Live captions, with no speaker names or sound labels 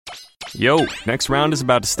Yo, next round is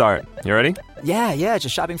about to start. You ready? Yeah,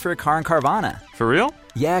 just shopping for a car in Carvana. For real?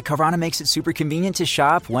 Yeah, Carvana makes it super convenient to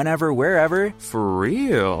shop whenever, wherever. For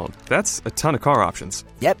real? That's a ton of car options.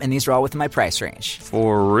 Yep, and these are all within my price range.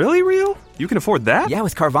 For really real? You can afford that? Yeah,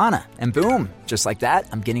 with Carvana. And boom, just like that,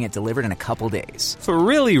 I'm getting it delivered in a couple days. For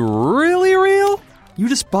really real? You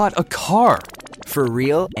just bought a car. For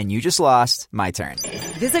real, and you just lost my turn.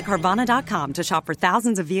 Visit Carvana.com to shop for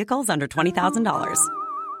thousands of vehicles under $20,000.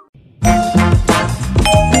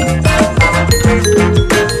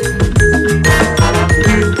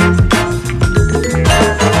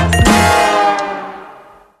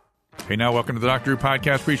 Hey, now welcome to the Dr. Drew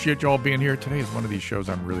Podcast. Appreciate you all being here. Today is one of these shows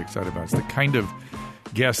I'm really excited about. It's the kind of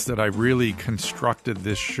guests that I really constructed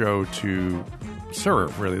this show to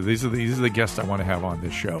serve, really. These are the guests I want to have on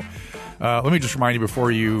this show. Let me just remind you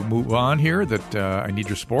before you move on here that I need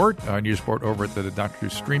your support. I need your support over at the Dr. Drew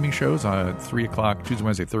streaming shows on 3 o'clock, Tuesday,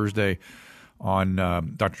 Wednesday, Thursday on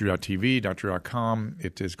drdrew.tv, drdrew.com.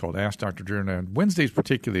 It is called Ask Dr. Drew. And Wednesdays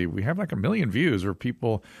particularly, we have like 1 million views where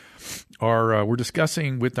people are we're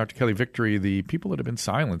discussing with Dr. Kelly Victory the people that have been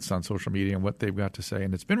silenced on social media and what they've got to say.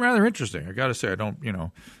 And it's been rather interesting. I got to say, I don't,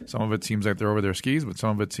 some of it seems like they're over their skis, but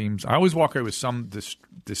some of it seems, I always walk away with some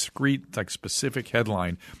discrete, like specific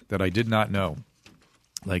headline that I did not know.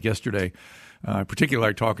 Like yesterday, I particularly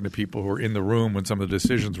like talking to people who were in the room when some of the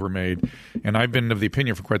decisions were made. And I've been of the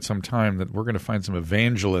opinion for quite some time that we're going to find some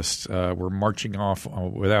evangelists. We're marching off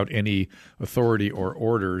without any authority or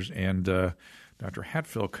orders. And Dr.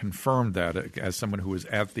 Hatfield confirmed that as someone who was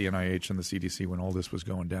at the NIH and the CDC when all this was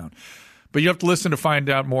going down. But you have to listen to find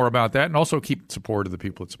out more about that and also keep support of the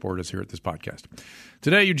people that support us here at this podcast.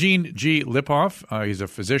 Today, Eugene G. Lipov, he's a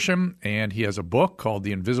physician, and he has a book called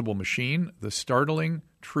The Invisible Machine, The Startling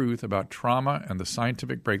Truth About Trauma and the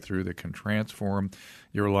Scientific Breakthrough That Can Transform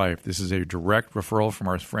Your Life. This is a direct referral from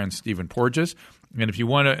our friend Stephen Porges. And if you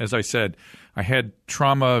want to, as I said, I had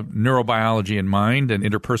trauma neurobiology in mind and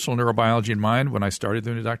interpersonal neurobiology in mind when I started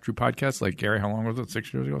doing the Dr. Drew podcast. Like, Gary, how long was it?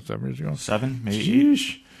 6 years ago? 7 years ago? 7, maybe.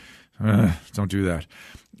 Sheesh. Don't do that.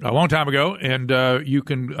 A long time ago. And you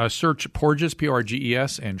can search Porges,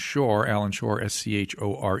 P-O-R-G-E-S, and Shore, Alan Shore,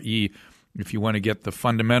 S-C-H-O-R-E, if you want to get the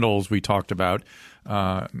fundamentals we talked about,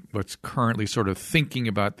 what's currently sort of thinking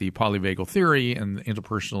about the polyvagal theory and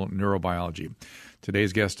interpersonal neurobiology.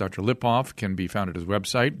 Today's guest, Dr. Lipov, can be found at his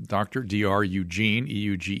website, Dr. Eugene,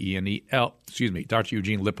 E-U-G-E-N-E-L,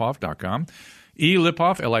 dreugenelipov.com.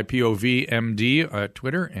 Lipov, L-I-P-O-V, M-D,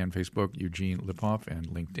 Twitter and Facebook, Eugene Lipov, and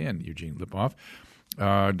LinkedIn, Eugene Lipov.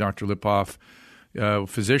 Dr. Lipov,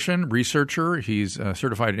 physician, researcher. He's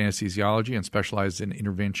certified in anesthesiology and specialized in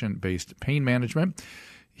intervention-based pain management.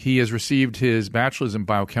 He has received his bachelor's in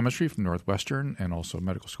biochemistry from Northwestern and also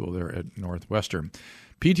medical school there at Northwestern.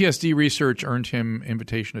 PTSD research earned him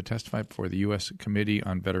invitation to testify before the U.S. Committee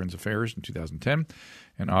on Veterans Affairs in 2010.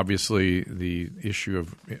 And obviously the issue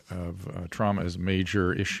of trauma is a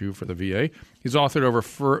major issue for the VA. He's authored over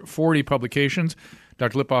 40 publications.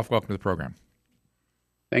 Dr. Lipov, welcome to the program.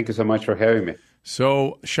 Thank you so much for having me.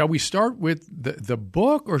 So shall we start with the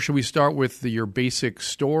book, or should we start with your basic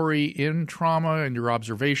story in trauma and your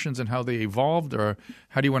observations and how they evolved, or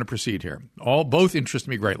how do you want to proceed here? Both interest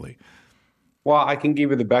me greatly. Well, I can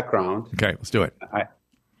give you the background. Okay, let's do it.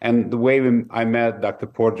 And the way I met Dr.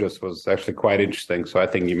 Porges was actually quite interesting, so I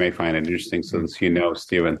think you may find it interesting since you know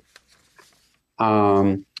Stephen.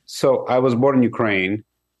 So I was born in Ukraine,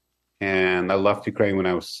 and I left Ukraine when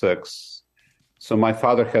I was 6. So my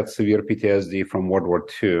father had severe PTSD from World War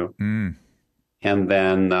II. Mm. And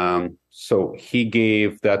then, so he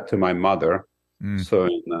gave that to my mother. Mm. So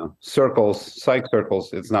in psych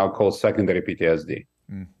circles, it's now called secondary PTSD.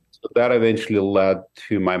 Mm. So that eventually led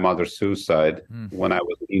to my mother's suicide when I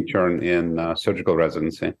was an intern in surgical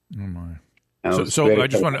residency. Oh my!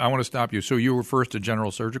 I want to stop you. So you were first a general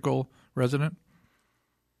surgical resident?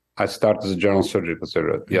 I started as a general surgical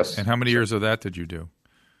resident, yes. And how many years of that did you do?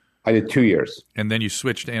 I did 2 years. And then you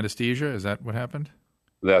switched to anesthesia? Is that what happened?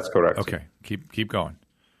 That's correct. Okay. Keep going.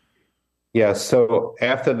 Yeah, so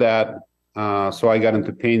after that, so I got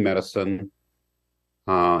into pain medicine.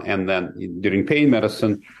 And then during pain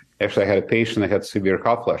medicine, actually I had a patient that had severe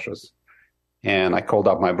hot flashes. And I called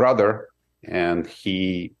up my brother, and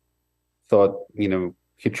he thought,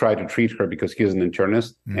 he tried to treat her because he's an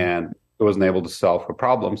internist and he wasn't able to solve her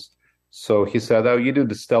problems. So he said, you do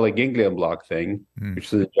the stellate ganglion block thing, which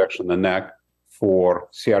is an injection in the neck for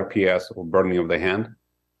CRPS, or burning of the hand.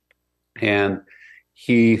 And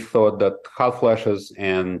he thought that hot flashes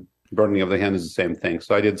and burning of the hand is the same thing.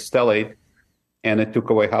 So I did stellate, and it took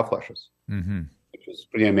away hot flashes, which was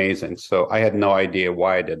pretty amazing. So I had no idea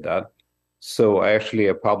why I did that. So I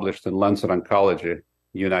actually published in Lancet Oncology.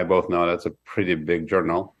 You and I both know that's a pretty big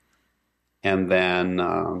journal. And then,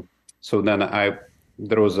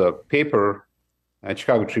 there was a paper at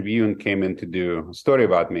Chicago Tribune came in to do a story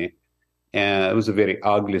about me. And it was a very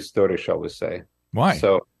ugly story, shall we say. Why?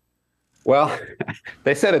 So, well,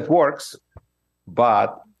 they said it works,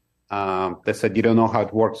 but they said you don't know how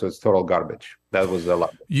it works, so it's total garbage. That was a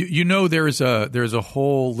lot. You know, there's a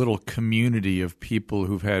whole little community of people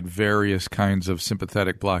who've had various kinds of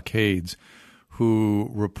sympathetic blockades who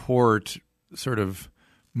report sort of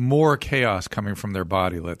more chaos coming from their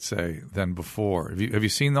body, let's say, than before. Have you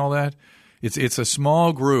seen all that? It's a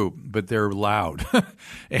small group, but they're loud.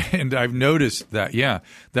 And I've noticed that,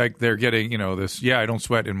 that they're getting, this, I don't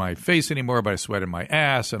sweat in my face anymore, but I sweat in my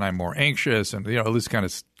ass, and I'm more anxious, and, this kind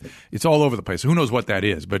of, it's all over the place. Who knows what that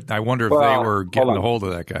is, but I wonder if they were getting a hold of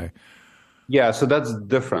that guy. Yeah, so that's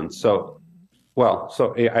different. So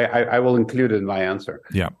I will include it in my answer.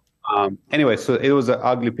 Yeah. Anyway, so it was an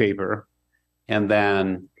ugly paper. And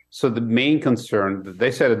then, so the main concern,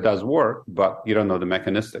 they said it does work, but you don't know the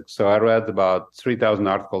mechanistic. So I read about 3,000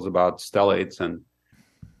 articles about stellates and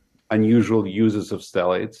unusual uses of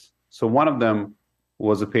stellates. So one of them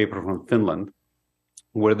was a paper from Finland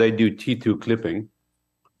where they do T2 clipping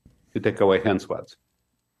to take away hand sweats.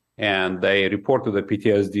 And they reported that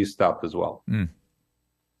PTSD stopped as well. Mm.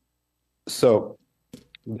 So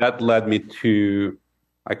that led me to,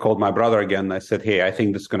 I called my brother again. I said, hey, I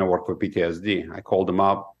think this is going to work for PTSD. I called him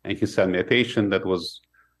up, and he sent me a patient that was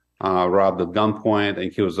robbed at gunpoint,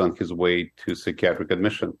 and he was on his way to psychiatric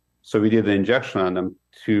admission. So we did the injection on him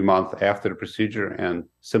 2 months after the procedure, and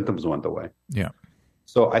symptoms went away. Yeah.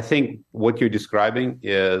 So I think what you're describing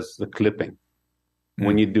is the clipping. Mm.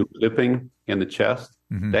 When you do clipping in the chest,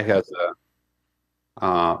 that has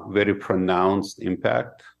a very pronounced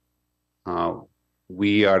impact.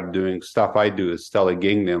 We are doing stuff I do is stellate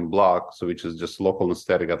ganglion block, so which is just local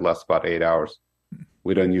anesthetic that lasts about 8 hours.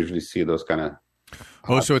 We don't usually see those kind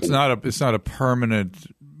of. So it's not a permanent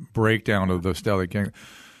breakdown of the stellate ganglion.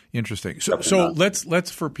 Interesting. So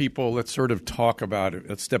let's for people, let's sort of talk about it.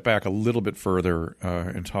 Let's step back a little bit further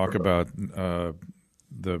and talk about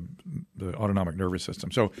the autonomic nervous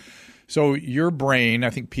system. So your brain, I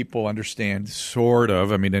think people understand sort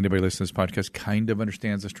of. I mean, anybody listening to this podcast kind of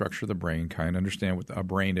understands the structure of the brain, kind of understand what a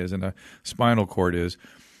brain is and a spinal cord is.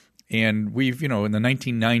 And we've, in the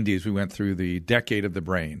 1990s, we went through the decade of the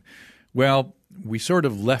brain. Well, we sort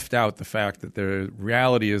of left out the fact that the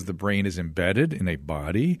reality is the brain is embedded in a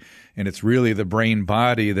body, and it's really the brain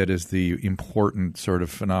body that is the important sort of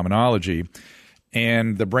phenomenology.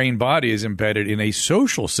 And the brain body is embedded in a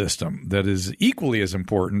social system that is equally as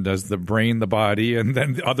important as the brain, the body, and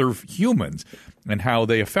then the other humans and how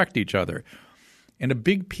they affect each other. And a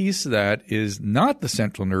big piece of that is not the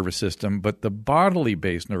central nervous system, but the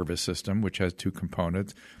bodily-based nervous system, which has two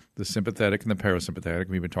components, the sympathetic and the parasympathetic.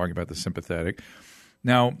 We've been talking about the sympathetic.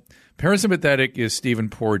 Now, parasympathetic is Stephen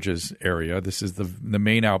Porges' area. This is the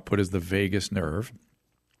main output is the vagus nerve.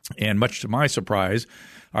 And much to my surprise,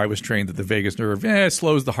 I was trained that the vagus nerve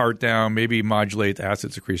slows the heart down, maybe modulates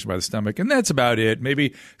acid secretion by the stomach, and that's about it.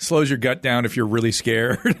 Maybe slows your gut down if you're really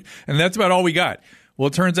scared, and that's about all we got. Well,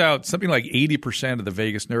 it turns out something like 80% of the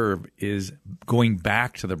vagus nerve is going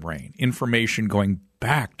back to the brain, information going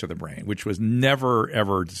back to the brain, which was never,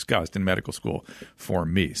 ever discussed in medical school for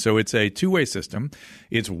me. So it's a two-way system.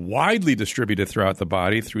 It's widely distributed throughout the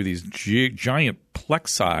body through these giant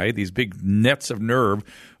plexi, these big nets of nerve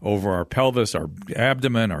over our pelvis, our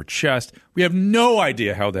abdomen, our chest. We have no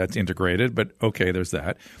idea how that's integrated, but okay, there's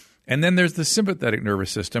that. And then there's the sympathetic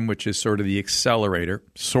nervous system, which is sort of the accelerator,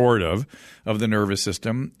 of the nervous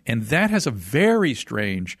system. And that has a very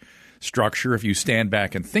strange structure if you stand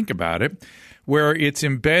back and think about it, where it's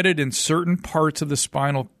embedded in certain parts of the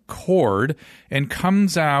spinal cord and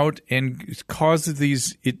comes out and causes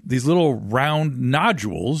these little round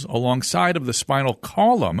nodules alongside of the spinal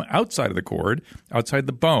column outside of the cord, outside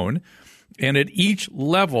the bone. And at each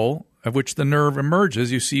level of which the nerve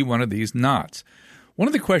emerges, you see one of these knots. One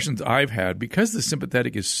of the questions I've had, because the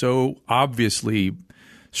sympathetic is so obviously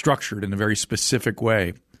structured in a very specific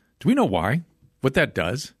way, do we know why? What that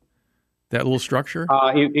does? That little structure?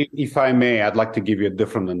 If I may, I'd like to give you a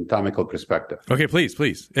different anatomical perspective. Okay, please.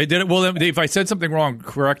 If I said something wrong,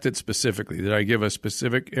 correct it specifically. Did I give a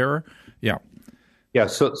specific error? Yeah. Yeah.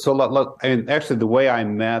 So actually, the way I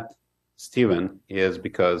met Stephen is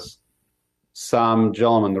because some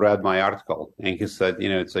gentleman read my article and he said,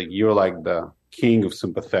 it's like you're like the king of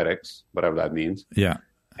sympathetics, whatever that means. Yeah.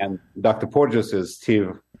 And Dr. Porges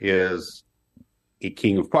Steve is a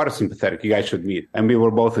king of parasympathetic. You guys should meet. And we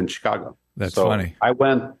were both in Chicago. That's so funny. I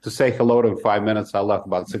went to say hello to him 5 minutes. I left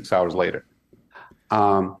about 6 hours later.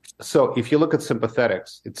 So if you look at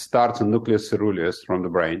sympathetics, it starts in nucleus ceruleus from the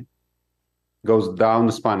brain, goes down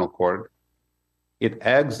the spinal cord. It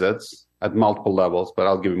exits at multiple levels, but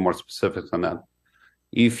I'll give you more specifics on that.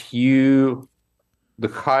 The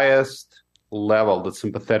highest level that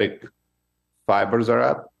sympathetic fibers are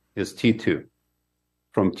at is T2.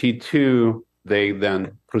 From T2, they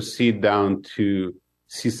then proceed down to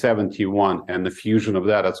C7, T1, and the fusion of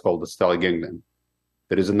that's called the stellate ganglion.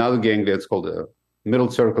 There is another ganglion, it's called the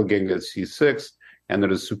middle cervical ganglion, C6, and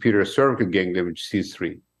there is superior cervical ganglion, which is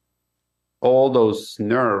C3. All those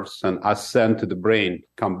nerves and ascend to the brain,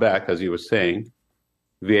 come back, as you were saying,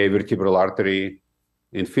 via vertebral artery,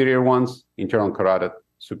 inferior ones, internal carotid,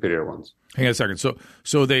 superior ones. Hang on a second.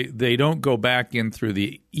 So they don't go back in through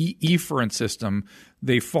the efferent system.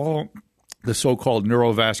 They follow the so-called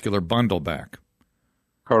neurovascular bundle back.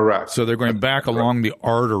 Correct. So they're going back along the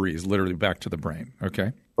arteries, literally back to the brain.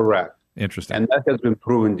 Okay. Correct. Interesting. And that has been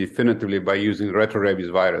proven definitively by using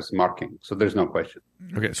retrorabies virus marking. So there's no question.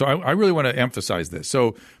 Okay. So I really want to emphasize this.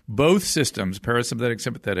 So both systems, parasympathetic,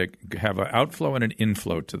 sympathetic, have an outflow and an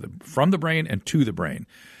inflow from the brain and to the brain.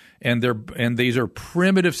 And these are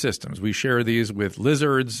primitive systems. We share these with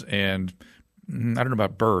lizards and I don't know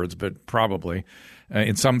about birds, but probably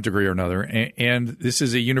in some degree or another. And this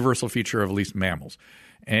is a universal feature of at least mammals.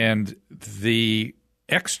 And the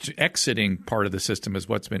exiting part of the system is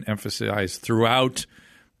what's been emphasized throughout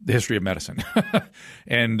the history of medicine.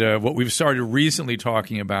 And what we've started recently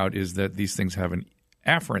talking about is that these things have an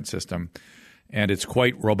afferent system, and it's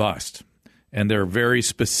quite robust. And they're very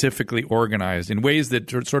specifically organized in ways that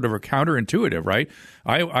sort of are counterintuitive, right?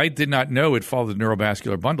 I did not know it followed the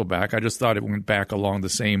neurovascular bundle back. I just thought it went back along the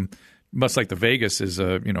same, much like the vagus is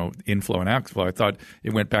inflow and outflow. I thought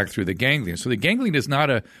it went back through the ganglion. So the ganglion is not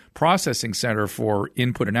a processing center for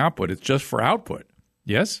input and output. It's just for output.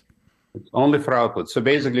 Yes? It's only for output. So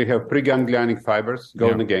basically you have preganglionic fibers go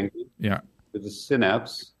in the ganglion to the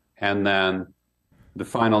synapse, and then the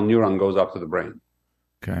final neuron goes up to the brain.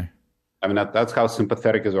 Okay. I mean, that's how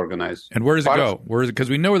sympathetic is organized. And where does it go? Where is it? Because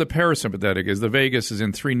we know where the parasympathetic is. The vagus is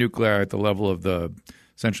in 3 nuclei at the level of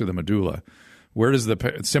essentially the medulla. Where does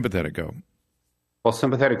the sympathetic go? Well,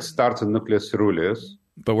 sympathetic starts in nucleus ceruleus.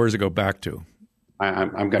 But where does it go back to?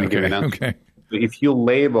 I'm going to give you an answer. Okay. If you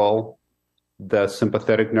label the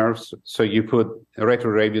sympathetic nerves, so you put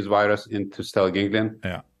retrorabies virus into stellate ganglion,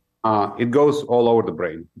 it goes all over the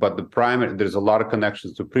brain. But there's a lot of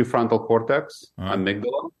connections to prefrontal cortex,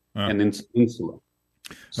 amygdala, and insula.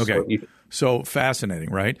 Okay. So fascinating,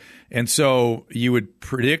 right? And so you would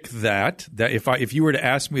predict that if you were to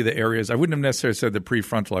ask me the areas, I wouldn't have necessarily said the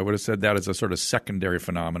prefrontal. I would have said that as a sort of secondary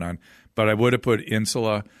phenomenon. But I would have put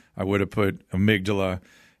insula, I would have put amygdala,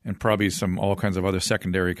 and probably all kinds of other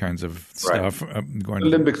secondary kinds of stuff. Going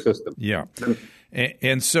the limbic system. Yeah.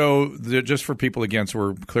 And so just for people, again, so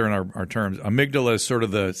we're clear in our terms, amygdala is sort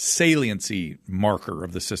of the saliency marker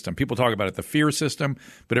of the system. People talk about it, the fear system,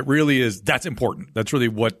 but it really is, that's important. That's really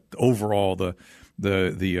what overall the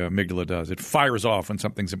amygdala does. It fires off when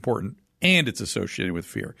something's important, and it's associated with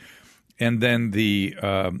fear. And then the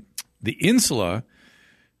insula,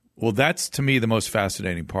 well, that's to me the most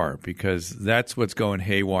fascinating part, because that's what's going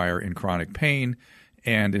haywire in chronic pain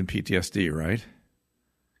and in PTSD, right?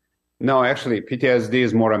 No, actually, PTSD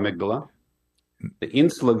is more amygdala. The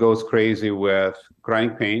insula goes crazy with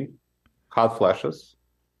chronic pain, hot flashes,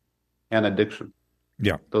 and addiction.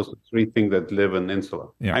 Yeah. Those are 3 things that live in insula.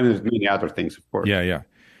 Yeah. I mean, there's many other things, of course. Yeah, yeah.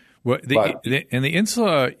 Well, and the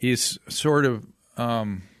insula is sort of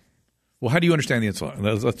well, how do you understand the insula?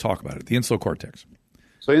 Let's talk about it. The insular cortex.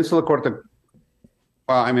 So insular cortex,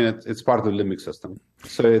 well, I mean, it's part of the limbic system.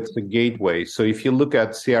 So it's the gateway. So if you look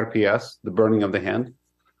at CRPS, the burning of the hand,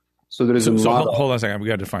 so there is a model. Hold on a second. We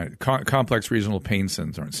got to define it. Complex regional pain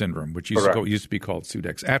syndrome, which used to be called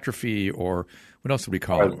Sudex atrophy, or what else did we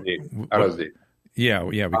call it? RSD. Yeah,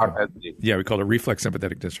 we called it reflex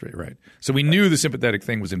sympathetic dystrophy, right? So we knew the sympathetic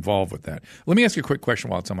thing was involved with that. Let me ask you a quick question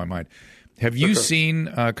while it's on my mind. Have you seen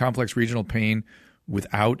complex regional pain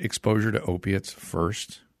without exposure to opiates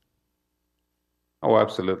first? Oh,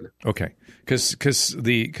 absolutely. Okay, because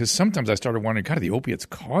sometimes I started wondering, God, are the opiates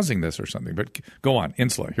causing this or something? But go on,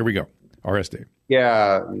 insula. Here we go. RSD.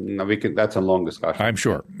 Yeah, no, that's a long discussion. I'm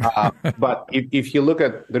sure. But if you look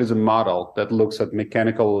at, there is a model that looks at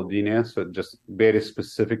mechanical allodynia, so just very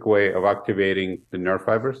specific way of activating the nerve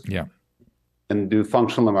fibers. Yeah. And do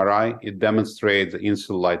functional MRI, it demonstrates the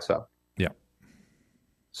insula lights up. Yeah.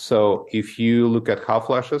 So if you look at hot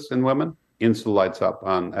flashes in women, insula lights up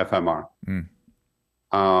on fMR.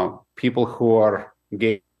 People who are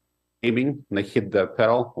gay aiming and I hit the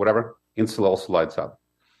pedal, whatever, insula also lights up.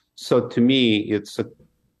 So to me, it's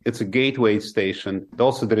a gateway station.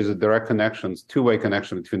 Also, there is a direct connection, two-way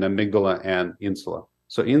connection between amygdala and insula.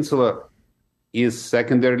 So insula is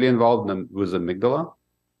secondarily involved with amygdala.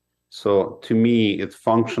 So to me, it's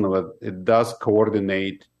functional. It does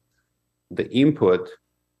coordinate the input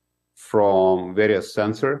from various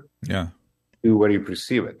sensor to where you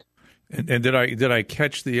perceive it. And did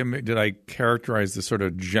I characterize the sort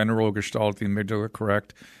of general gestalt of the amygdala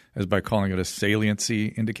correct as by calling it a saliency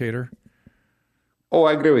indicator? Oh,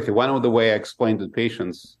 I agree with you. One of the way I explain to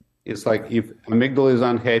patients is like if amygdala is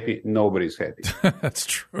unhappy, nobody's happy. That's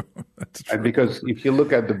true. That's true. Because if you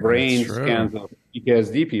look at the brain scans of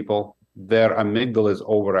PTSD people, their amygdala is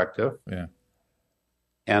overactive. Yeah.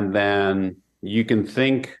 And then you can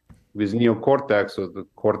think with neocortex or the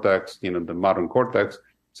cortex, the modern cortex,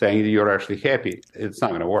 saying that you're actually happy. It's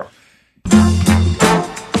not going to work.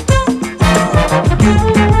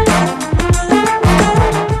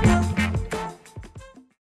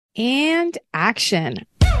 And action.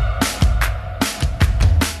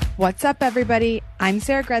 What's up, everybody? I'm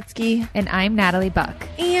Sarah Gretzky. And I'm Natalie Buck.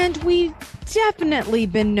 And we've definitely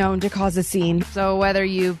been known to cause a scene. So whether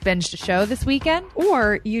you've binged a show this weekend,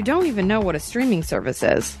 or you don't even know what a streaming service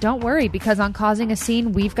is, don't worry, because on Causing a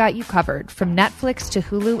Scene, we've got you covered. From Netflix to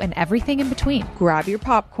Hulu and everything in between. Grab your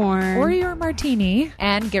popcorn. Or your martini.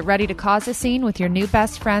 And get ready to cause a scene with your new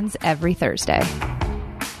best friends every Thursday.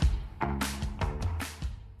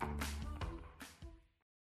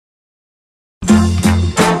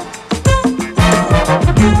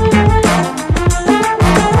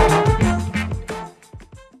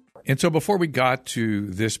 And so before we got to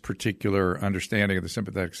this particular understanding of the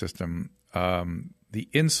sympathetic system, the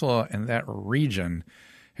insula and that region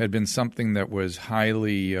had been something that was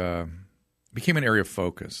highly became an area of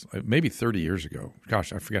focus maybe 30 years ago.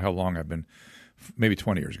 Gosh, I forget how long I've been, maybe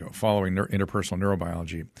 20 years ago, following interpersonal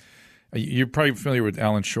neurobiology. You're probably familiar with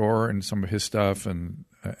Alan Shore and some of his stuff and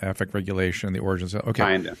affect regulation, the origins. Okay,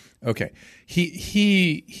 Kinda. Okay.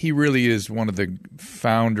 He really is one of the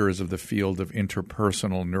founders of the field of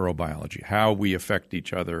interpersonal neurobiology, how we affect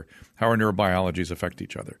each other, how our neurobiologies affect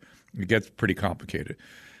each other. It gets pretty complicated.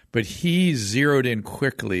 But he zeroed in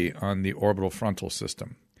quickly on the orbital frontal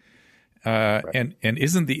system. Right. And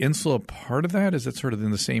isn't the insula part of that? Is it sort of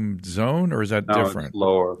in the same zone, or is that different? It's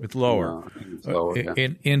lower. It's lower. No, it's lower, yeah.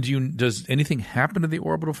 And does anything happen to the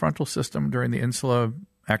orbital frontal system during the insula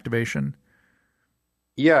activation?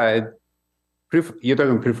 Yeah, you're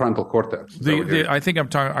talking prefrontal cortex. I think I'm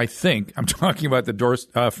talking about the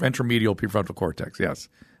ventromedial prefrontal cortex. Yes,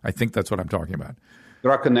 I think that's what I'm talking about.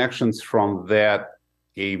 There are connections from that,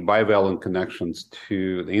 bivalent connections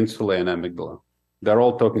to the insula and amygdala. They're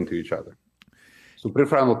all talking to each other. So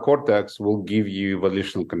prefrontal cortex will give you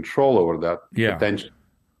volitional control over that attention.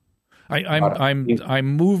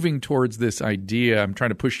 I'm moving towards this idea. I'm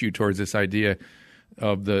trying to push you towards this idea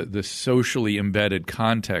of the socially embedded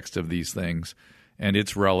context of these things and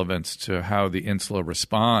its relevance to how the insula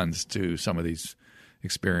responds to some of these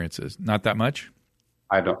experiences. Not that much?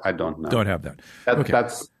 I don't know. Don't have that. Okay.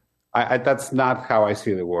 That's not how I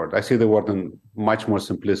see the word. I see the word in much more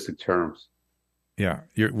simplistic terms. Yeah,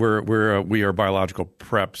 we are biological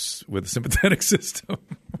preps with the sympathetic system.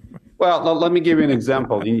 Well, let me give you an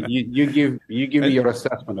example. You give me your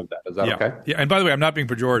assessment of that. Is that okay? Yeah, and by the way, I'm not being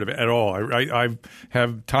pejorative at all. I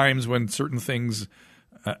have times when certain things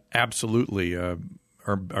absolutely are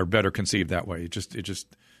better conceived that way. It just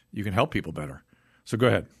you can help people better. So go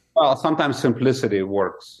ahead. Well, sometimes simplicity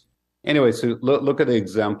works. Anyway, so look at the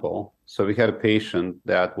example. So we had a patient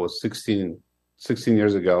that was 16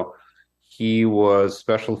 years ago. He was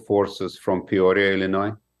Special Forces from Peoria,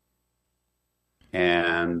 Illinois.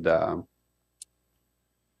 And so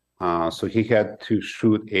he had to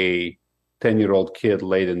shoot a 10-year-old kid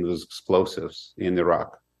laden with explosives in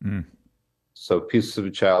Iraq. Mm. So pieces of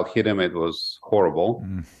a child hit him. It was horrible.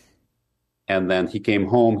 Mm. And then he came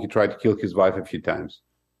home. He tried to kill his wife a few times.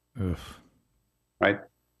 Ugh. Right?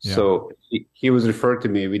 Yeah. So he was referred to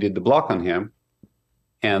me. We did the block on him.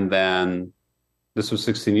 And then this was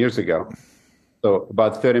 16 years ago. So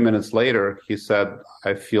about 30 minutes later, he said,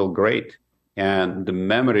 I feel great. And the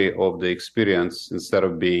memory of the experience, instead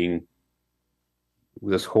of being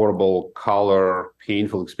this horrible color,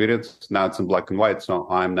 painful experience, now it's in black and white. So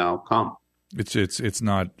I'm now calm. It's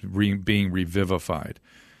not being revivified.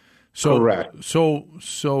 So, correct.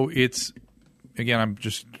 So it's, again, I'm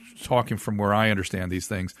just talking from where I understand these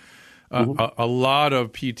things. A lot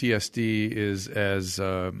of PTSD is, as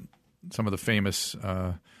some of the famous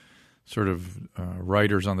sort of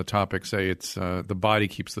writers on the topic say it's the body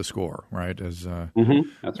keeps the score, right? That's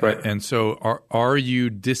right. And so are you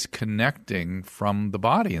disconnecting from the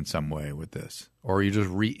body in some way with this? Or are you just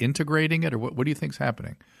reintegrating it? Or what do you think's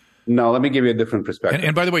happening? No, let me give you a different perspective.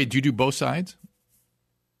 And by the way, do you do both sides?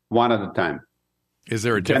 One at a time. Is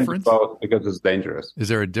there a difference? Both because it's dangerous. Is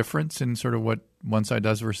there a difference in sort of what one side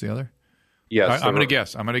does versus the other? Yes. I'm going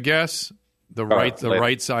to guess the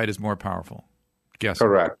right side is more powerful. Guess.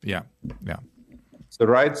 Correct. Yeah. The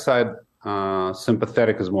right side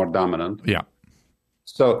sympathetic is more dominant. Yeah.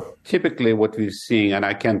 So typically what we're seeing, and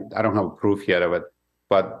I don't have proof yet of it,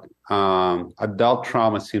 but adult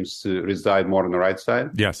trauma seems to reside more on the right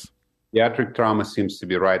side. Yes. Pediatric trauma seems to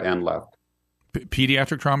be right and left.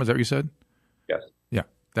 Pediatric trauma, is that what you said? Yes. Yeah,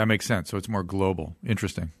 that makes sense. So it's more global.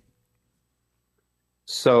 Interesting.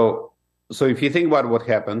 So if you think about what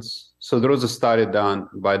happens, so there was a study done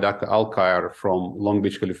by Dr. Alkire from Long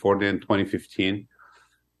Beach, California in 2015.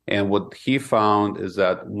 And what he found is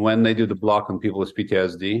that when they do the block on people with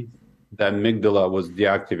PTSD, the amygdala was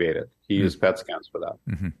deactivated. He used PET scans for that.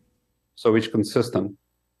 Mm-hmm. So it's consistent.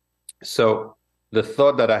 So the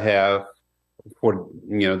thought that I have for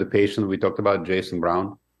the patient we talked about, Jason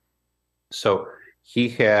Brown. So he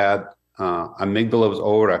had amygdala was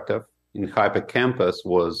overactive, and hippocampus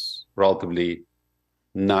was relatively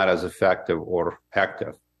not as effective or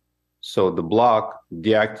active. So the block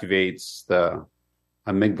deactivates the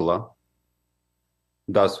amygdala,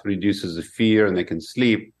 thus reduces the fear, and they can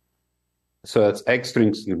sleep. So that's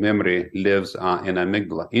extrinsic memory lives in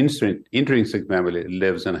amygdala. Intrinsic memory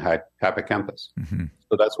lives in hippocampus. Mm-hmm.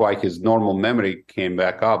 So that's why his normal memory came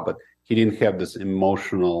back up, but he didn't have this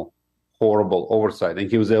emotional, horrible oversight. And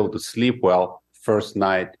he was able to sleep well first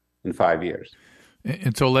night in 5 years.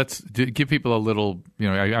 And so let's give people a little,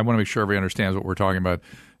 I want to make sure everybody understands what we're talking about.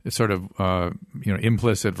 It's sort of,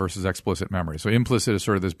 implicit versus explicit memory. So implicit is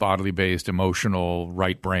sort of this bodily-based, emotional,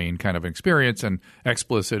 right brain kind of experience, and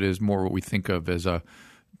explicit is more what we think of as a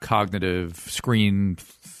cognitive screen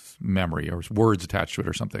memory or words attached to it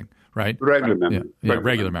or something, right? Regular memory. Yeah,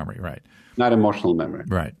 regular memory, right. Not emotional memory.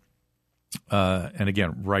 Right. And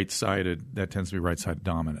again, right-sided, that tends to be right-sided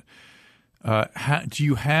dominant. Do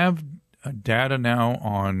you have data now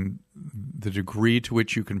on the degree to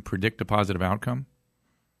which you can predict a positive outcome?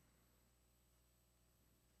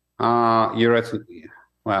 You're asking,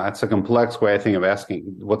 well, it's a complex way, I think, of asking.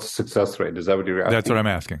 What's the success rate? Is that what you're asking? That's what I'm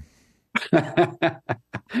asking.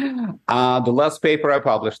 The last paper I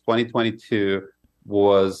published, 2022,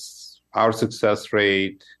 was our success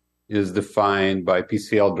rate is defined by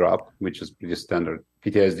PCL drop, which is pretty standard,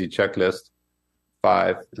 PTSD checklist,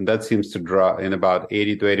 5, and that seems to drop in about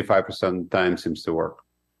 80 to 85% of the time seems to work.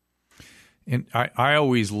 And I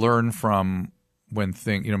always learn from when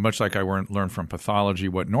much like I learn from pathology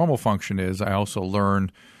what normal function is, I also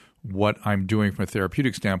learn what I'm doing from a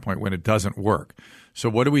therapeutic standpoint when it doesn't work. So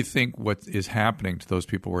what do we think what is happening to those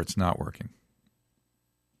people where it's not working?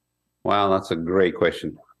 Well, that's a great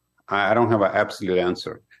question. I don't have an absolute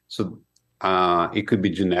answer. So it could be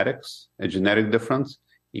genetics, a genetic difference.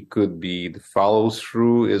 It could be the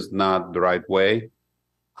follow-through is not the right way.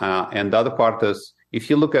 And the other part is, if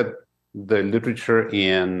you look at the literature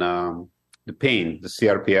in the pain, the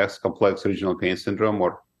CRPS, complex regional pain syndrome,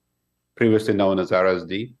 or previously known as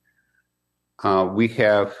RSD, we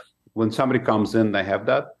have, when somebody comes in, they have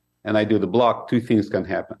that, and I do the block, 2 things can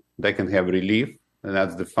happen. They can have relief, and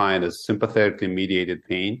that's defined as sympathetically mediated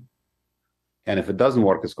pain. And if it doesn't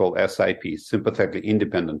work, it's called SIP, sympathetically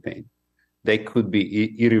independent pain. They could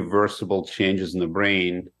be irreversible changes in the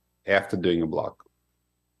brain after doing a block.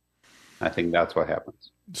 I think that's what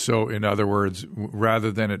happens. So, in other words,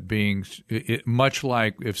 rather than it being much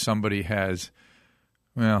like if somebody has,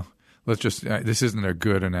 well, let's just, this isn't a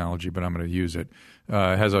good analogy, but I'm going to use it,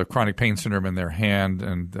 has a chronic pain syndrome in their hand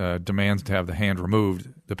and demands to have the hand removed,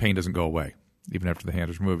 the pain doesn't go away, even after the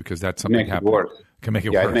hand is removed, because that's something happening. Can make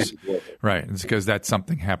it worse. Makes it worse. Right. It's because that's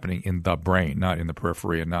something happening in the brain, not in the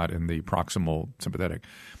periphery and not in the proximal sympathetic.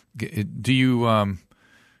 Do you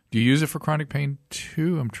use it for chronic pain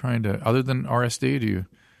too? I'm trying to, other than RSD, do you?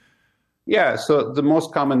 Yeah. So the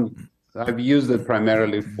most common, I've used it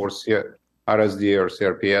primarily for RSD or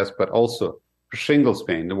CRPS, but also for shingles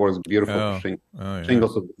pain. It works beautiful for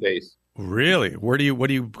shingles of the face. Really? What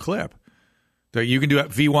do you clip? You can do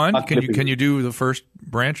V1? Can you do the first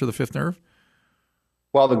branch of the fifth nerve?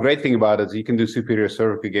 Well, the great thing about it is you can do superior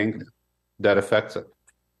cervical ganglia. That affects it.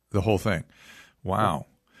 The whole thing. Wow.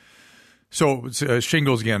 So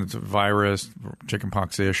shingles, again, it's a virus,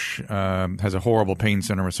 chickenpox-ish, has a horrible pain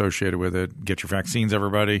syndrome associated with it. Get your vaccines,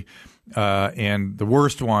 everybody. And the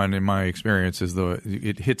worst one, in my experience, is when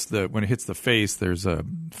it hits the face, there's a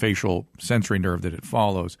facial sensory nerve that it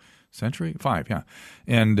follows. Sensory? 5, yeah.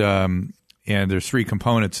 And there's 3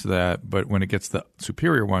 components to that, but when it gets the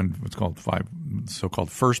superior one, what's called 5, so-called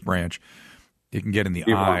first branch, it can get in the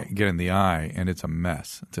eye, and it's a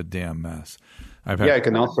mess. It's a damn mess. It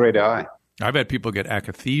can ulcerate the eye. I've had people get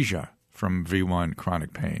akathisia from V1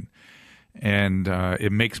 chronic pain, and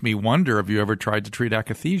it makes me wonder: have you ever tried to treat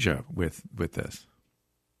akathisia with this?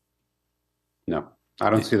 No, I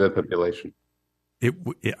don't see that population.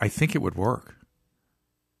 I think it would work.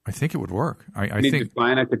 I think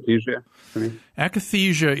define akathisia for me.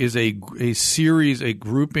 Akathisia is a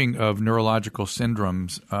grouping of neurological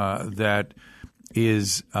syndromes that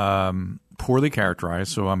is poorly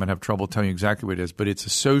characterized, so I'm going to have trouble telling you exactly what it is, but it's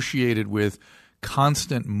associated with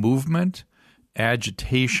constant movement,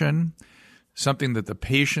 agitation, something that the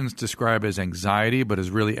patients describe as anxiety, but is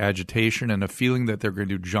really agitation, and a feeling that they're going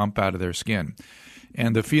to jump out of their skin.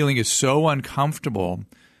 And the feeling is so uncomfortable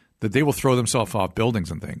that they will throw themselves off buildings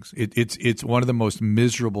and things. It's one of the most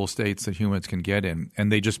miserable states that humans can get in,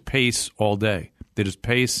 and they just pace all day. They just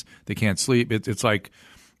pace. They can't sleep. It's like,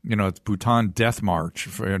 it's Bhutan death march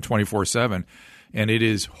for 24/7, and it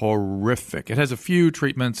is horrific. It has a few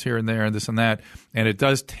treatments here and there and this and that, and it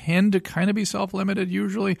does tend to kind of be self-limited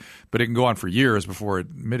usually, but it can go on for years before it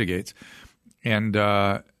mitigates. And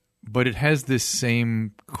but it has this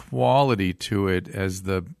same quality to it as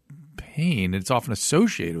the pain. It's often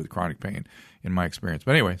associated with chronic pain in my experience.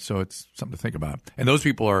 But anyway, so it's something to think about. And those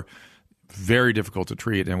people are very difficult to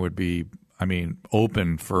treat and would be,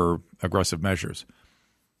 open for aggressive measures.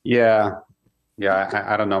 Yeah.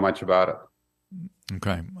 I don't know much about it.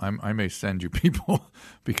 Okay, I may send you people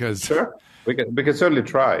because sure, we can certainly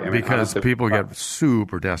try. Because people get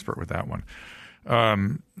super desperate with that one.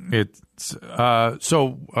 Where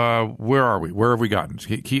are we? Where have we gotten?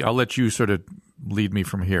 I'll let you sort of lead me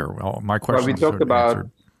from here. Well, my question. We talked about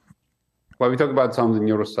some of the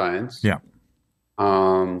neuroscience. Yeah.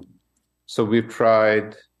 So we've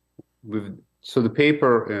tried. So the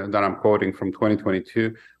paper that I'm quoting from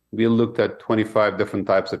 2022, we looked at 25 different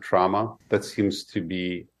types of trauma that seems to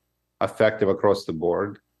be effective across the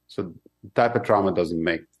board. So the type of trauma doesn't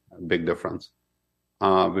make a big difference.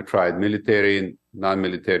 We tried military,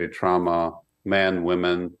 non-military trauma, men,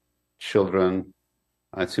 women, children.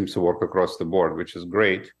 It seems to work across the board, which is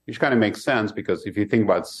great, which kind of makes sense because if you think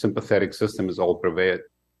about sympathetic system is all pervasive.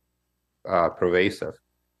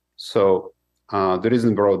 So the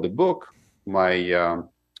reason I wrote the book, my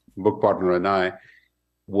book partner and I,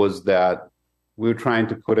 was that we were trying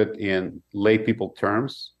to put it in lay people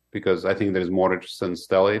terms because I think there's more interest in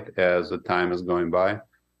stellate as the time is going by.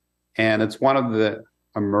 And it's one of the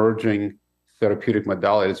emerging therapeutic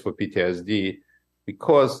modalities for PTSD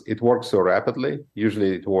because it works so rapidly.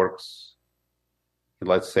 Usually it works,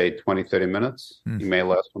 let's say, 20, 30 minutes. It may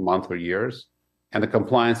last a month or years. And the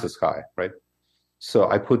compliance is high, right? So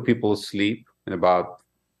I put people to sleep in about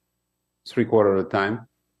 3/4 of the time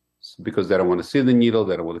because they don't want to see the needle.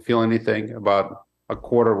 They don't want to feel anything. About a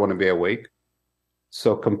quarter want to be awake.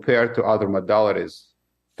 So compared to other modalities,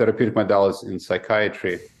 therapeutic modalities in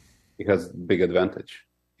psychiatry, it has a big advantage.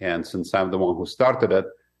 And since I'm the one who started it,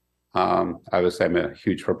 obviously I'm a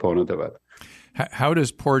huge proponent of it. How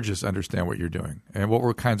does Porges understand what you're doing? And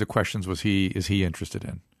what kinds of questions is he interested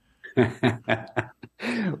in?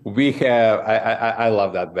 We have, I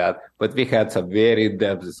love that, Beth, but we had some very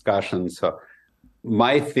in-depth discussions. So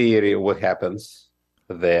my theory of what happens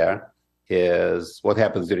there is what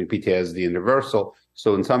happens during PTSD and reversal.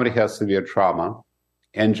 So when somebody has severe trauma,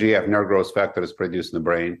 NGF, nerve growth factor, is produced in the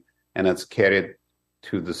brain, and it's carried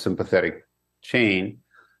to the sympathetic chain,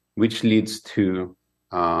 which leads to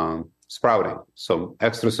sprouting. So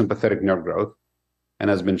extrasympathetic nerve growth, and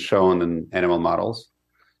has been shown in animal models.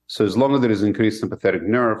 So as long as there is increased sympathetic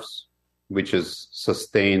nerves, which is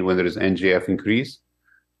sustained when there is NGF increase,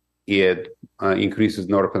 it increases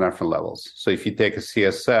norepinephrine levels. So if you take a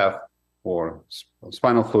CSF or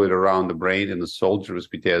spinal fluid around the brain in the soldier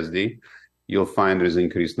with PTSD, you'll find there's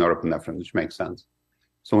increased norepinephrine, which makes sense.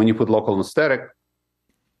 So when you put local anesthetic,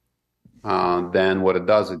 then what it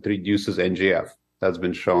does, it reduces NGF. That's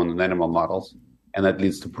been shown in animal models, and that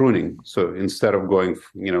leads to pruning. So instead of going,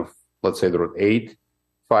 let's say there were 8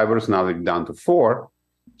 fibers, now they're down to 4.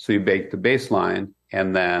 So you bake the baseline,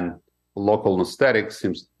 and then local anesthetic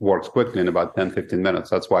works quickly in about 10, 15 minutes.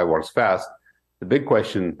 That's why it works fast. The big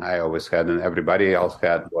question I always had, and everybody else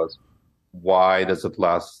had, was why does it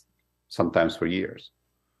last sometimes for years?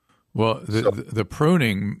 Well, the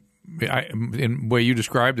pruning, in the way you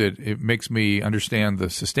described it, it makes me understand the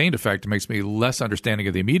sustained effect. It makes me less understanding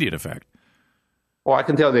of the immediate effect. Well, I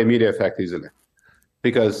can tell the immediate effect easily.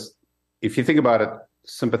 Because if you think about it,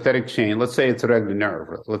 sympathetic chain, let's say it's a regular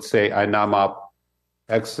nerve. Let's say I numb up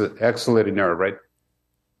axillary nerve, right?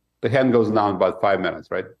 The hand goes down about 5 minutes,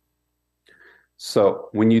 right? So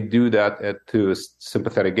when you do that to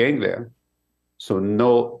sympathetic ganglia,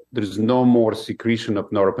 there's no more secretion of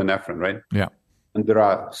norepinephrine, right? Yeah. And there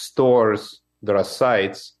are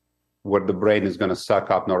sites where the brain is going to suck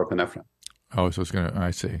up norepinephrine. Oh, so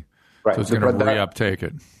I see. Right. So it's going to reuptake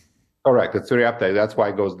it. Correct. It's reuptake. That's why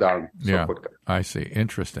it goes down so quickly. I see.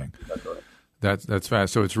 Interesting. That's right. That's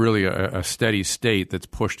fast. So it's really a steady state that's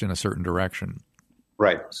pushed in a certain direction.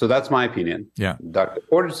 Right. So that's my opinion. Yeah. Dr.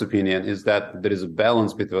 Porter's opinion is that there is a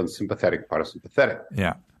balance between sympathetic and parasympathetic.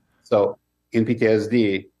 Yeah. So in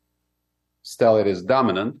PTSD, stellate is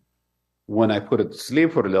dominant. When I put it to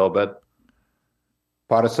sleep for a little bit,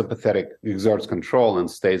 parasympathetic exerts control and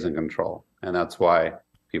stays in control. And that's why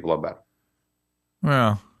people are better.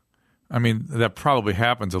 Well, I mean, that probably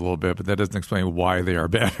happens a little bit, but that doesn't explain why they are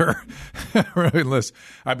better.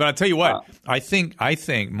 But I'll tell you what, I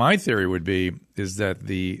think my theory is that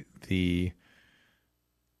the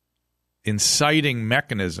inciting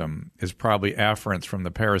mechanism is probably afferents from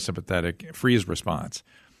the parasympathetic freeze response.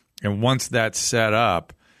 And once that's set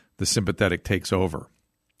up, the sympathetic takes over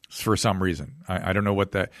for some reason. I don't know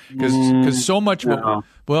what that – because so much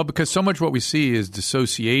what we see is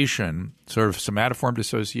dissociation, sort of somatoform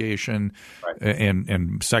dissociation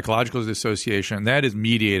and psychological dissociation. That is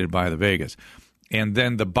mediated by the vagus. And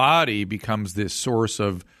then the body becomes this source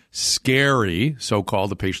of scary,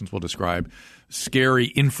 so-called, the patients will describe, scary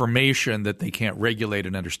information that they can't regulate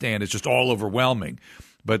and understand. It's just all overwhelming.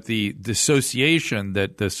 But the dissociation, the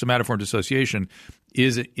somatoform dissociation,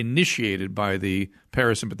 is initiated by the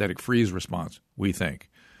parasympathetic freeze response, we think.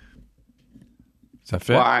 Does that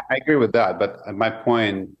fit? Well, I agree with that. But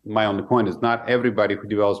my only point is not everybody who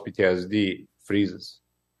develops PTSD freezes.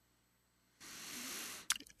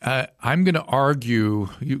 I'm going to argue,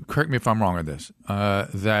 you correct me if I'm wrong on this,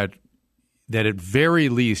 that at very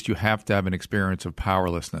least you have to have an experience of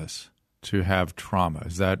powerlessness to have trauma.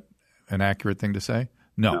 Is that an accurate thing to say?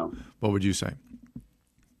 No. What would you say?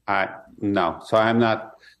 No. So I'm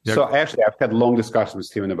not. Yeah. So actually, I've had long discussions with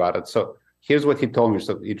Stephen about it. So here's what he told me,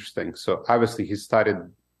 so interesting. So obviously, he studied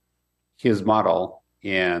his model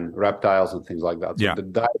in reptiles and things like that. So the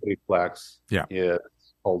dive reflex is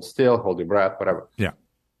hold still, hold your breath, whatever. Yeah.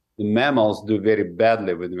 The mammals do very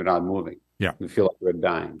badly when we're not moving. Yeah. We feel like we're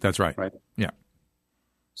dying. That's right. Right? Yeah.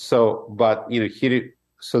 So, but,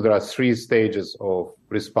 so there are 3 stages of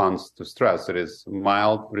response to stress. There is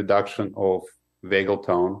mild reduction of vagal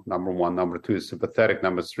tone, number 1. Number 2 is sympathetic.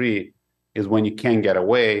 Number 3 is when you can't get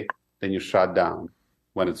away, then you shut down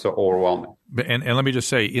when it's so overwhelming. And let me just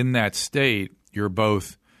say, in that state, you're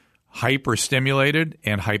both hyper-stimulated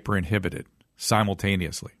and hyper-inhibited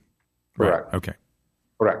simultaneously. Correct. Right. Okay.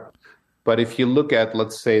 Correct. But if you look at,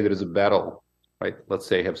 let's say there is a battle, right? Let's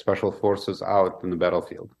say you have special forces out in the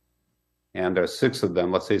battlefield, and there are 6 of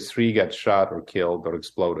them. Let's say 3 get shot or killed or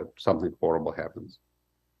exploded. Something horrible happens.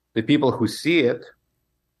 The people who see it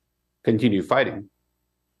continue fighting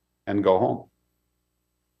and go home.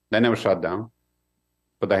 They never shut down,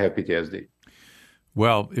 but they have PTSD.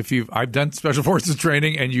 Well, I've done special forces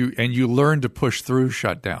training, and you learn to push through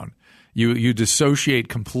shutdown. You dissociate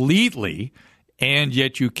completely, and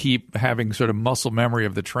yet you keep having sort of muscle memory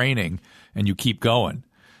of the training, and you keep going.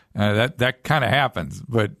 That kind of happens,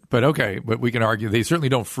 but okay. But we can argue they certainly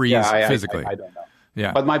don't freeze physically. I don't know.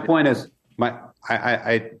 Yeah. But my point is,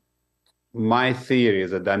 my theory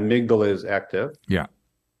is that the amygdala is active. Yeah.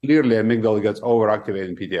 Clearly, amygdala gets overactivated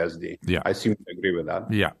in PTSD. Yeah. I seem to agree with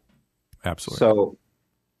that. Yeah. Absolutely. So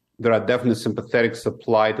there are definitely sympathetic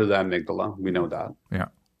supply to the amygdala. We know that. Yeah.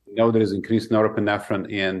 We know there is increased norepinephrine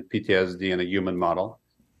in PTSD in a human model.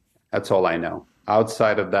 That's all I know.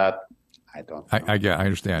 Outside of that, I don't know. I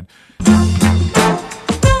understand.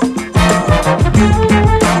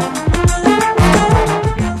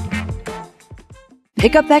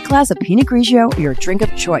 Pick up that glass of Pinot Grigio or your drink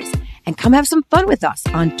of choice and come have some fun with us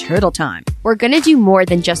on Turtle Time. We're going to do more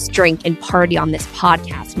than just drink and party on this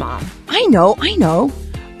podcast, Mom. I know.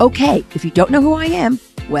 Okay, if you don't know who I am,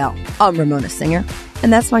 well, I'm Ramona Singer,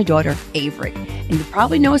 and that's my daughter, Avery. And you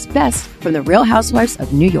probably know us best from the Real Housewives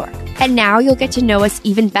of New York. And now you'll get to know us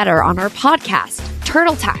even better on our podcast,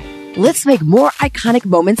 Turtle Time. Let's make more iconic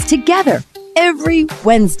moments together every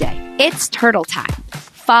Wednesday. It's Turtle Time.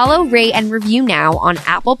 Follow, rate, and review now on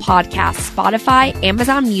Apple Podcasts, Spotify,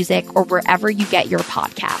 Amazon Music, or wherever you get your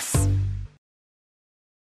podcasts.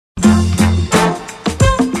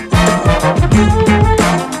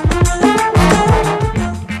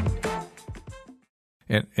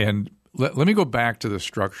 And let me go back to the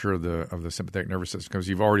structure of the sympathetic nervous system, because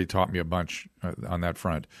you've already taught me a bunch on that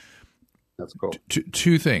front. That's cool.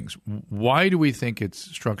 Two things. Why do we think it's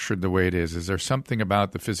structured the way it is? Is there something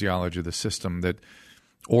about the physiology of the system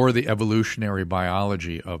or the evolutionary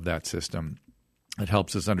biology of that system that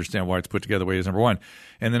helps us understand why it's put together the way it is, number one?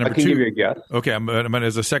 And then number two. I can give you a guess. Okay, but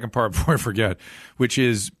as a second part before I forget, which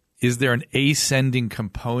is there an ascending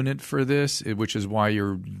component for this, which is why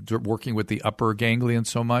you're working with the upper ganglion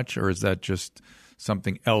so much, or is that just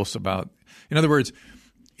something else about? In other words,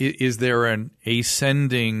 is there an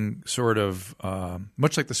ascending sort of,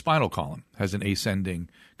 much like the spinal column has an ascending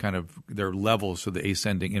kind of, there are levels to the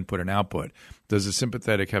ascending input and output. Does the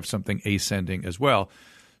sympathetic have something ascending as well?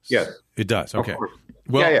 Yes. It does. Okay.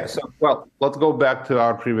 Well, yeah. So, let's go back to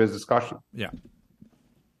our previous discussion. Yeah.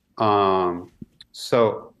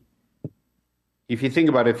 So if you think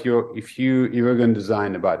about it, if you were going to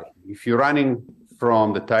design a body, if you're running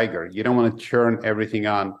from the tiger, you don't want to churn everything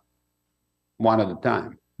on one at a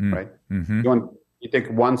time. Right? Mm-hmm. You take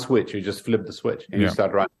one switch, you just flip the switch and you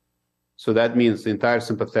start running. So that means the entire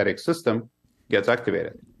sympathetic system gets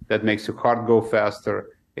activated. That makes your heart go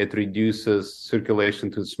faster. It reduces circulation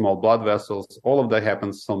to small blood vessels. All of that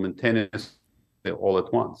happens simultaneously all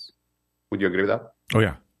at once. Would you agree with that? Oh,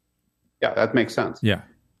 yeah. Yeah, that makes sense. Yeah.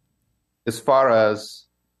 As far as,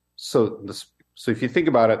 so if you think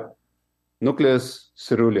about it, nucleus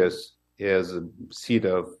ceruleus is a seat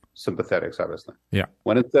of sympathetics, obviously. Yeah.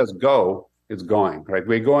 When it says go, it's going, right?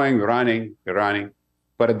 We're going, we're running.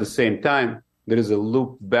 But at the same time, there is a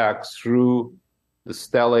loop back through the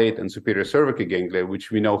stellate and superior cervical ganglia,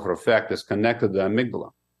 which we know for a fact is connected to the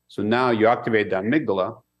amygdala. So now you activate the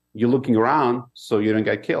amygdala, you're looking around so you don't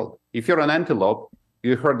get killed. If you're an antelope,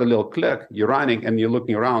 you heard the little click, you're running and you're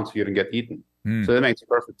looking around so you don't get eaten. So that makes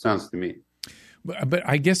perfect sense to me. But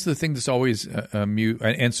I guess the thing that's always mute,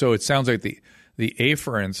 and so it sounds like the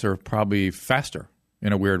afferents are probably faster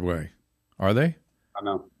in a weird way. Are they? I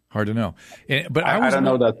know. Hard to know. But I don't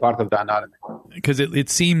know that part of the anatomy. Because it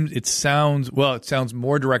sounds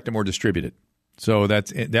more direct and more distributed. So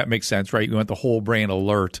that makes sense, right? You want the whole brain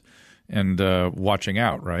alert and watching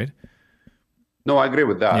out, right? No, I agree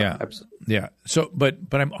with that. Yeah, absolutely. Yeah. So, but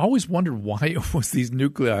I'm always wondered why it was these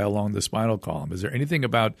nuclei along the spinal column. Is there anything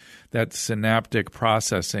about that synaptic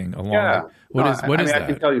processing along? Yeah. What is that? I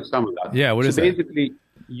can tell you some of that. Yeah. What is that? Basically,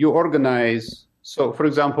 you organize. So, for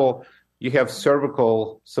example, you have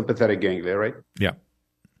cervical sympathetic ganglia, right? Yeah.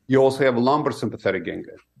 You also have lumbar sympathetic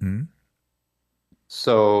ganglia. Mm-hmm.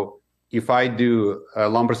 So, if I do a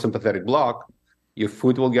lumbar sympathetic block, your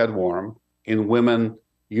foot will get warm. In women,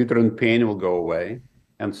 uterine pain will go away,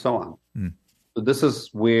 and so on. So this is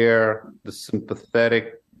where the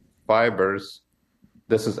sympathetic fibers,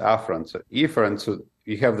 this is afferent. So efferent, so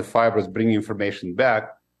you have the fibers bringing information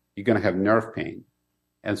back, you're going to have nerve pain.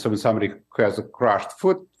 And so when somebody who has a crushed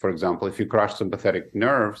foot, for example, if you crush sympathetic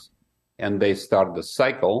nerves and they start the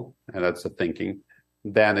cycle, and that's the thinking,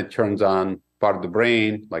 then it turns on part of the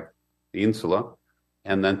brain, like the insula,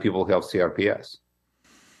 and then people have CRPS.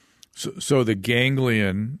 So the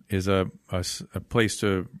ganglion is a place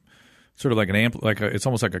to sort of like it's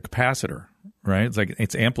almost like a capacitor, right? It's like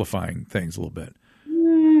it's amplifying things a little bit.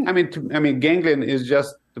 I mean, ganglion is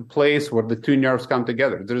just the place where the two nerves come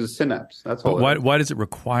together. There's a synapse. That's all. But why does it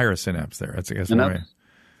require a synapse there?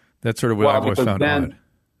 That's sort of what I've always found odd.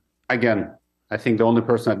 Again, I think the only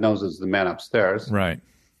person that knows is the man upstairs. Right.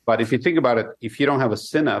 But if you think about it, if you don't have a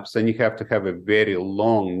synapse, then you have to have a very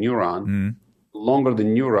long neuron. Mm-hmm. Longer the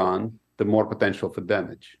neuron, the more potential for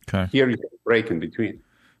damage. Okay. Here you have a break in between.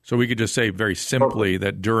 So we could just say very simply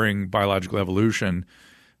that during biological evolution,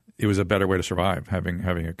 it was a better way to survive, having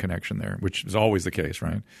a connection there, which is always the case,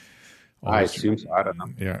 right? I assume so. I don't know.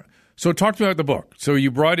 Yeah. So talk to me about the book. So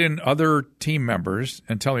you brought in other team members,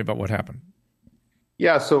 and tell me about what happened.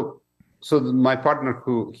 Yeah. So my partner,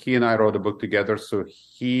 he and I wrote a book together. So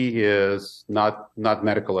he is not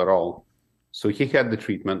medical at all. So he had the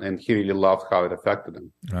treatment, and he really loved how it affected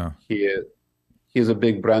him. Oh. He's a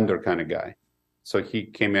big brander kind of guy. So he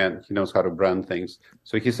came in, he knows how to brand things.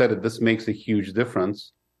 So he said that this makes a huge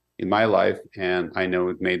difference in my life, and I know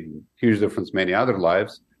it made a huge difference in many other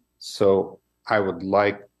lives. So I would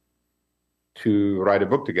like to write a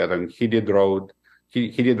book together. And he did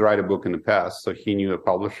write a book in the past, so he knew a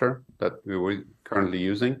publisher that we were currently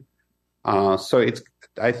using. So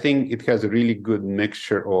I think it has a really good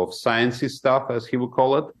mixture of sciencey stuff, as he would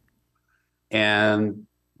call it, and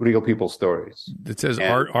real people stories. It says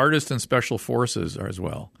artists and special forces as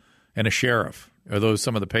well, and a sheriff. Are those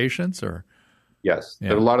some of the patients, or? Yes, yeah.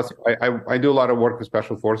 There are a lot of. I do a lot of work with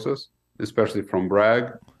special forces, especially from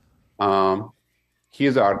Bragg. He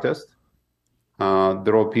is an artist.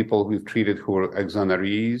 There are people we've treated who are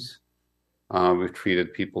exonerees. We've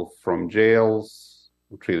treated people from jails.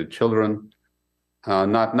 We've treated children.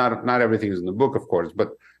 Not everything is in the book, of course, but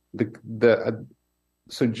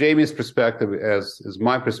so Jamie's perspective, as is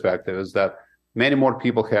my perspective, is that many more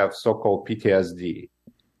people have so-called PTSD,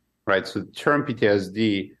 right? So the term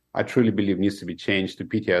PTSD, I truly believe, needs to be changed to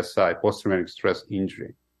PTSI, post-traumatic stress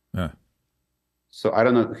injury. So I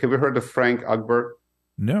don't know. Have you heard of Frank Ogberg?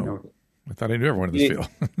 No. You know, I thought I knew everyone in this field.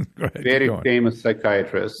 Go ahead, very famous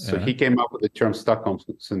psychiatrist. So Uh-huh. he came up with the term Stockholm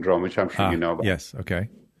Syndrome, which I'm sure you know about. Yes, okay.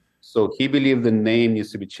 So he believed the name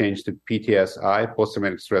needs to be changed to PTSI,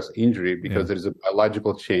 post-traumatic stress injury, because there is a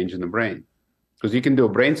biological change in the brain. Because you can do a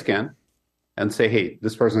brain scan and say, hey,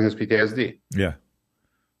 this person has PTSD. Yeah.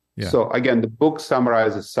 So again, the book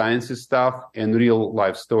summarizes sciencey stuff and real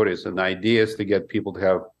life stories and ideas to get people to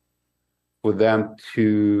have, for them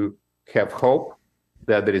to have hope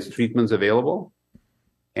that there is treatments available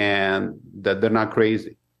and that they're not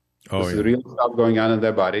crazy. This is real stuff going on in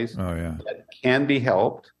their bodies that can be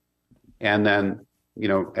helped. And then, you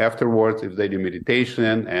know, afterwards, if they do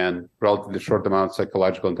meditation and relatively short amount of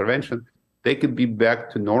psychological intervention, they could be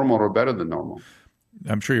back to normal or better than normal.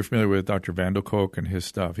 I'm sure you're familiar with Dr. Van der Kolk and his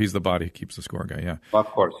stuff. He's the body keeps the score guy. Yeah, of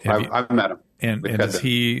course. I've met him. And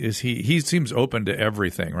he seems open to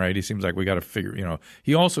everything, right? He seems like we got to figure. You know,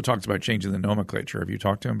 he also talks about changing the nomenclature. Have you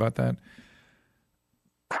talked to him about that?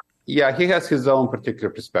 Yeah, he has his own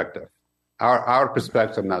particular perspective. Our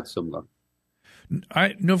perspectives are not similar.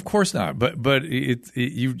 No, of course not. But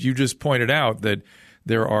you just pointed out that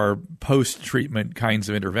there are post-treatment kinds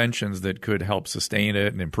of interventions that could help sustain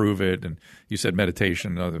it and improve it. And you said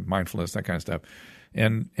meditation, mindfulness, that kind of stuff.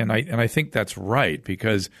 And I think that's right,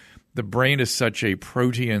 because the brain is such a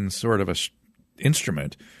protean sort of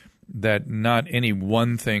instrument that not any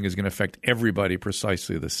one thing is going to affect everybody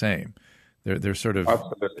precisely the same. They're sort of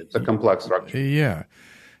absolutely. It's a complex structure. Yeah.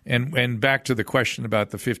 And back to the question about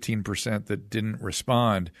the 15% that didn't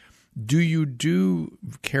respond, do you do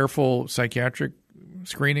careful psychiatric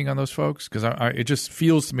screening on those folks? Because it just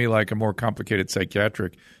feels to me like a more complicated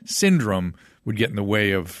psychiatric syndrome would get in the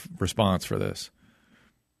way of response for this.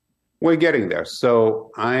 We're getting there. So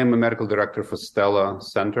I am a medical director for Stella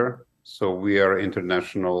Center. So we are an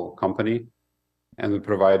international company, and we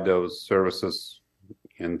provide those services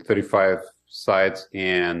in 35 sites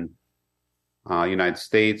in United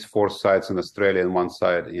States, 4 sites in Australia, and 1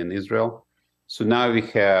 site in Israel. So now we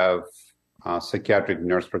have psychiatric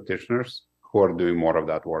nurse practitioners who are doing more of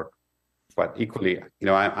that work. But equally, you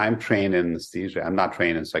know, I'm trained in anesthesia. I'm not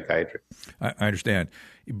trained in psychiatry. I understand.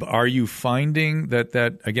 Are you finding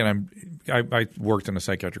that again? I worked in a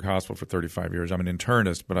psychiatric hospital for 35 years. I'm an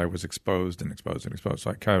internist, but I was exposed. So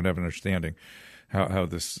I kind of have an understanding how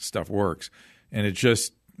this stuff works. And it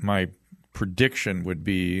just, my prediction would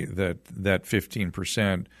be that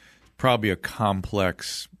 15% probably a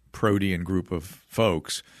complex protean group of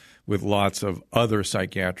folks with lots of other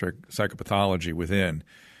psychopathology within.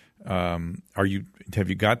 Have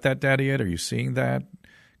you got that data yet? Are you seeing that?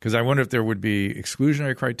 Because I wonder if there would be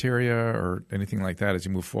exclusionary criteria or anything like that as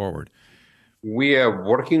you move forward. We are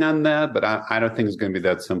working on that, but I don't think it's going to be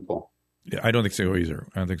that simple. Yeah, I don't think so either.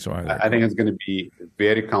 I don't think so either. I think it's going to be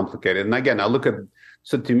very complicated. And again,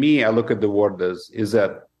 to me, I look at the word is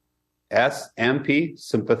that SMP,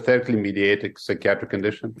 sympathetically mediated psychiatric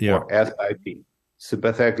condition, or SIP,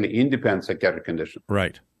 sympathetically independent psychiatric condition.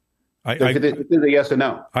 Right. It is a yes or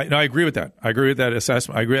no. I agree with that. I agree with that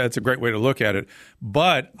assessment. I agree that's a great way to look at it.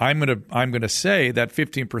 But I'm gonna say that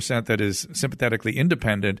 15% that is sympathetically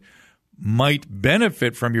independent might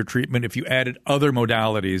benefit from your treatment if you added other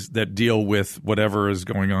modalities that deal with whatever is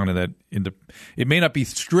going on in that. It may not be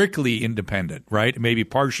strictly independent, right? It may be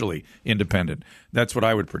partially independent. That's what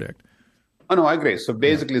I would predict. Oh, no, I agree. So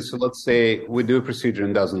basically, so let's say we do a procedure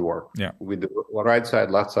and it doesn't work. Yeah. We do right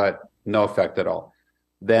side, left side, no effect at all.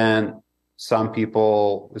 Then some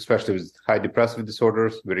people, especially with high depressive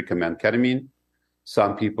disorders, we recommend ketamine.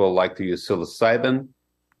 Some people like to use psilocybin.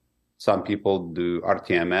 Some people do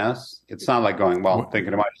RTMS. It's not like going,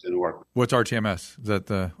 thinking about it didn't work. What's RTMS? Is that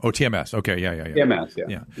TMS? Okay, yeah. TMS,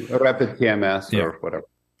 yeah. Rapid TMS or whatever.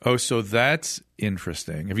 Oh, so that's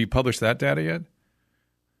interesting. Have you published that data yet?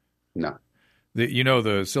 No. The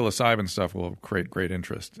psilocybin stuff will create great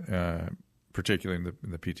interest, particularly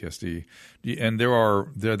in the PTSD. And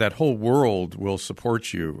that whole world will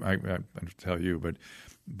support you. I tell you,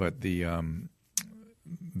 but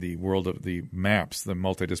the world of the MAPS, the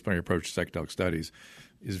multidisciplinary approach to psychedelic studies,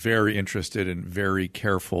 is very interested in very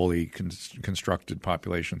carefully constructed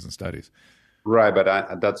populations and studies. Right,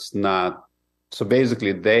 but that's not. So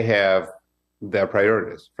basically, they have their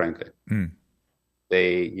priorities, frankly.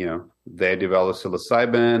 They develop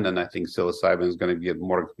psilocybin, and I think psilocybin is going to get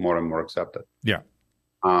more and more accepted. Yeah.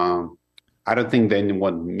 I don't think they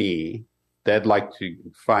want me. They'd like to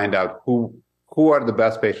find out who are the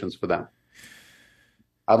best patients for them.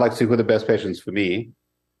 I'd like to see who are the best patients for me,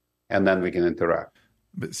 and then we can interact.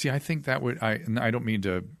 But see, I think that would and I don't mean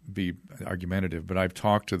to be argumentative, but I've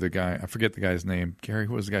talked to the guy. I forget the guy's name. Gary,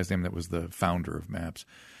 who was the guy's name that was the founder of MAPS?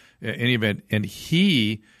 In any event, and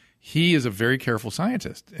he is a very careful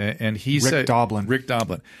scientist, and he said Rick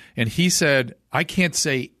Doblin, and he said, I can't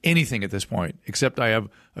say anything at this point except I have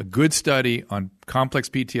a good study on complex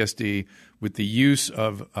PTSD with the use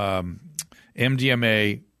of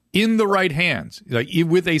MDMA in the right hands, like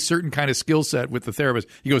with a certain kind of skill set with the therapist.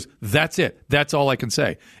 He goes, that's it. That's all I can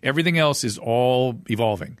say. Everything else is all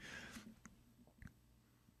evolving.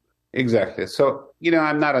 Exactly. So,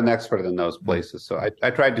 I'm not an expert in those places. So I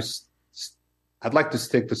tried to, I'd like to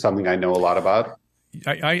stick to something I know a lot about.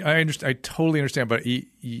 I understand. I totally understand. But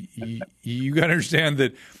you got to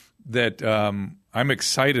understand that I'm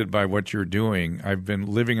excited by what you're doing. I've been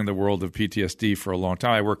living in the world of PTSD for a long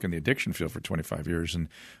time. I work in the addiction field for 25 years, and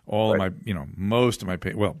all of my, most of my,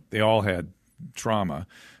 they all had trauma,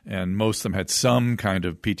 and most of them had some kind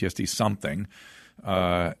of PTSD something.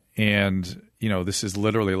 And this is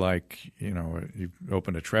literally like, you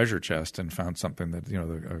opened a treasure chest and found something that,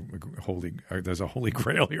 there's a holy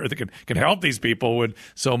grail here that can help these people when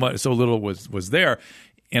so little was there.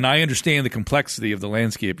 And I understand the complexity of the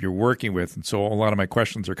landscape you're working with. And so a lot of my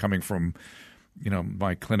questions are coming from,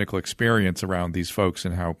 my clinical experience around these folks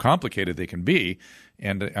and how complicated they can be.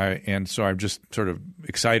 And so I'm just sort of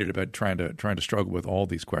excited about trying to struggle with all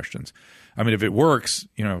these questions. I mean, if it works,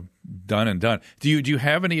 done and done. Do you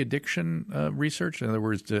have any addiction research? In other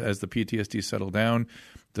words, as the PTSD settle down,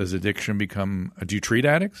 does addiction become? Do you treat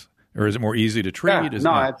addicts, or is it more easy to treat?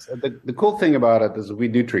 The cool thing about it is we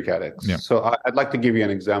do treat addicts. Yeah. So I'd like to give you an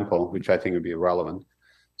example, which I think would be relevant.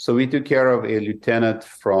 So we took care of a lieutenant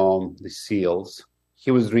from the SEALs. He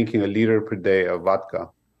was drinking 1 liter per day of vodka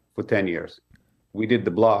for 10 years. We did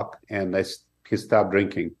the block, and he stopped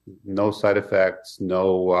drinking. No side effects,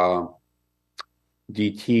 no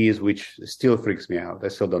DTs, which still freaks me out. I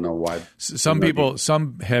still don't know why.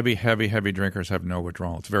 Some heavy drinkers have no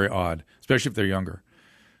withdrawal. It's very odd, especially if they're younger.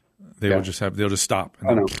 They'll just stop.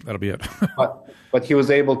 And that'll be it. but he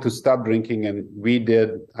was able to stop drinking, and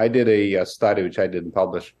I did a study, which I didn't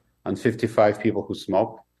publish, on 55 people who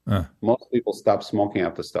smoked. Most people stop smoking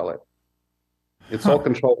after stellate. It's all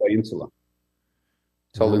controlled by insulin.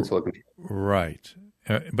 It's all insulin control. Right.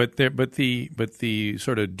 But the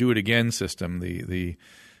sort of do it again system, the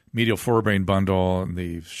medial forebrain bundle and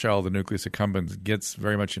the shell, the nucleus accumbens gets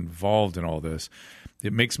very much involved in all this.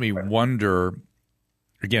 It makes me wonder,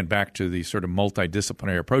 again, back to the sort of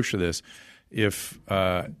multidisciplinary approach to this, if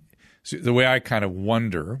so the way I kind of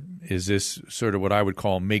wonder is this sort of what I would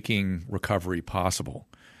call making recovery possible.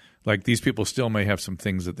 Like these people still may have some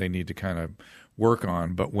things that they need to kind of work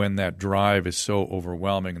on, but when that drive is so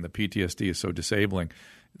overwhelming and the PTSD is so disabling,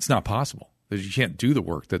 it's not possible. You can't do the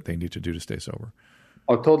work that they need to do to stay sober.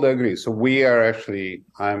 I totally agree. So we are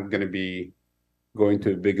I'm going to be going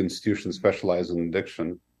to a big institution specialized in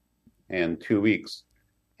addiction in 2 weeks,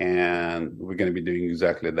 and we're going to be doing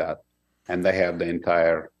exactly that. And they have the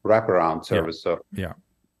entire wraparound service. Yeah. So yeah.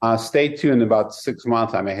 Stay tuned. In about 6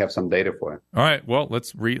 months, I may have some data for you. All right. Well,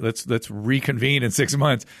 let's reconvene in 6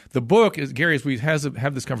 months. The book is, Gary, as we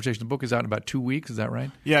have this conversation, the book is out in about 2 weeks. Is that right?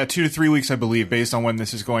 Yeah, 2 to 3 weeks, I believe, based on when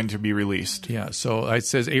this is going to be released. Yeah. So it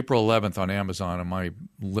says April 11th on Amazon on my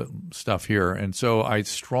stuff here, and so I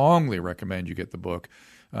strongly recommend you get the book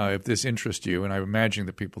if this interests you. And I imagine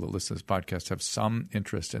that people that listen to this podcast have some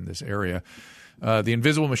interest in this area. The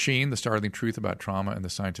Invisible Machine, the startling truth about trauma and the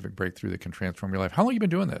scientific breakthrough that can transform your life. How long have you been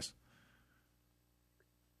doing this?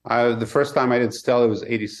 The first time I did Stella was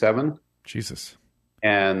 87. Jesus.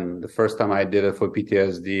 And the first time I did it for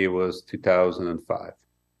PTSD was 2005.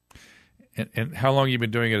 And how long have you been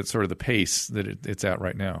doing it at sort of the pace that it's at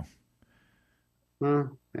right now?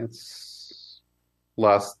 It's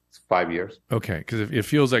last 5 years. Okay, because it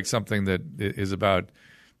feels like something that is about –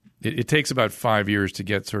 it takes about 5 years to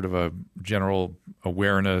get sort of a general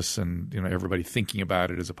awareness and everybody thinking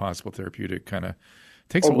about it as a possible therapeutic kind of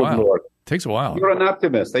takes a while. Lord. Takes a while. You're an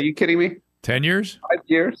optimist. Are you kidding me? 10 years? 5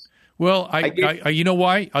 years? Well, I you know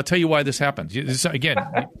why? I'll tell you why this happens. Again,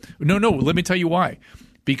 no, let me tell you why.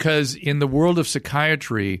 Because in the world of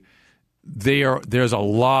psychiatry, there's a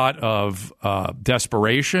lot of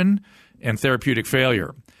desperation and therapeutic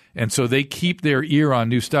failure. And so they keep their ear on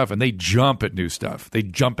new stuff, and they jump at new stuff. They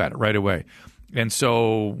jump at it right away. And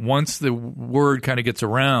so once the word kind of gets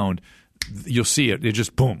around, you'll see it. It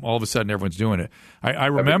just boom, all of a sudden everyone's doing it. I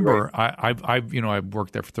remember I've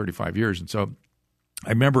worked there for 35 years, and so I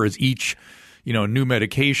remember as each new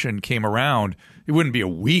medication came around, it wouldn't be a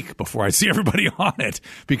week before I'd see everybody on it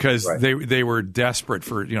because they were desperate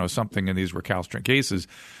for something in these recalcitrant cases,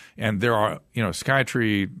 and there are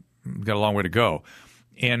psychiatry got a long way to go,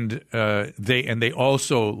 and they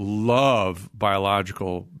also love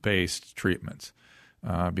biological based treatments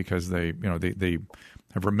because they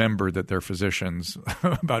have remembered that their physicians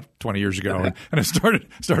about 20 years ago and have started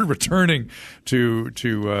returning to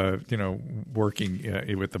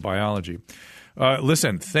working with the biology.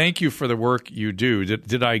 Listen, thank you for the work you do.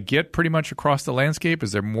 Did I get pretty much across the landscape?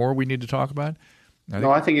 Is there more we need to talk about?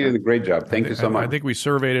 I think you did a great job. Thank you so much. I think we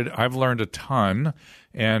surveyed it. I've learned a ton,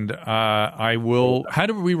 and I will. How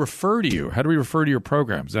do we refer to you? How do we refer to your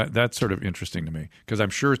programs? That's sort of interesting to me because I'm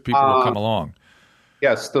sure people will come along.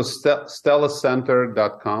 Yes, to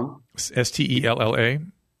StellaCenter.com. STELLA?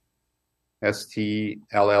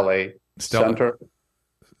 STLLA. Stella. Center.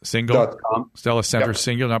 Single? Stella Center, Yep.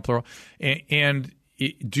 singular, not plural. And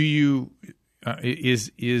do you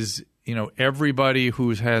is everybody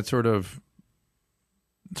who's had sort of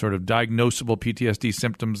diagnosable PTSD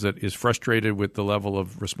symptoms that is frustrated with the level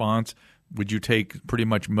of response, would you take pretty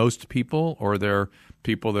much most people, or are there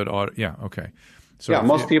people that ought? Yeah, okay. So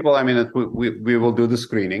most people. I mean, we will do the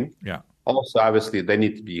screening. Yeah. Also, obviously, they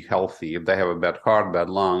need to be healthy. If they have a bad heart, bad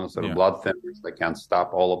lungs, or blood thinners, they can't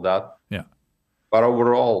stop all of that. Yeah. But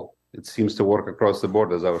overall, it seems to work across the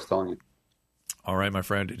board, as I was telling you. All right, my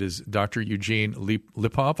friend. It is Dr. Eugene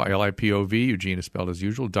Lipov, ILIPOV. Eugene is spelled as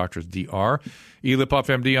usual. Dr. is DR. Lipov,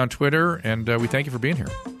 MD on Twitter. And we thank you for being here.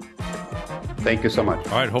 Thank you so much.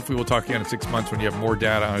 All right. Hopefully we'll talk again in 6 months when you have more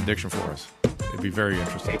data on addiction for us. It'd be very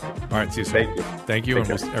interesting. All right. See you soon. Thank you. And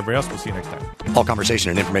everybody else, we'll see you next time. All conversation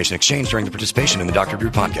and information exchanged during the participation in the Dr. Drew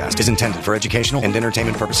podcast is intended for educational and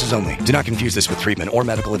entertainment purposes only. Do not confuse this with treatment or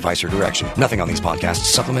medical advice or direction. Nothing on these podcasts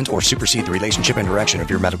supplement or supersede the relationship and direction of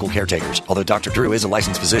your medical caretakers. Although Dr. Drew is a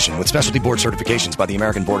licensed physician with specialty board certifications by the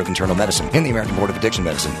American Board of Internal Medicine and the American Board of Addiction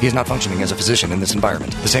Medicine, he is not functioning as a physician in this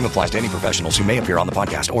environment. The same applies to any professionals who may appear on the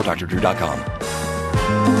podcast or drdrew.com.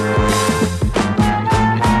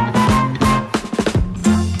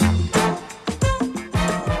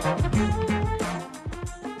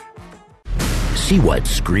 See what's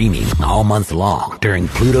screaming all month long during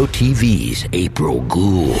Pluto TV's April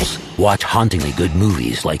Ghouls. Watch hauntingly good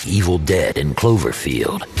movies like Evil Dead and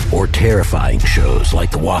Cloverfield, or terrifying shows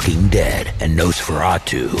like The Walking Dead and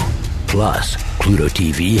Nosferatu. Plus, Pluto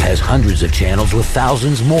TV has hundreds of channels with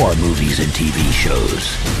thousands more movies and TV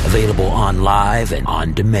shows. Available on live and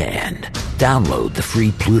on demand. Download the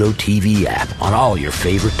free Pluto TV app on all your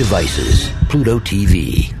favorite devices. Pluto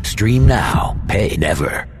TV. Stream now. Pay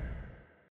never.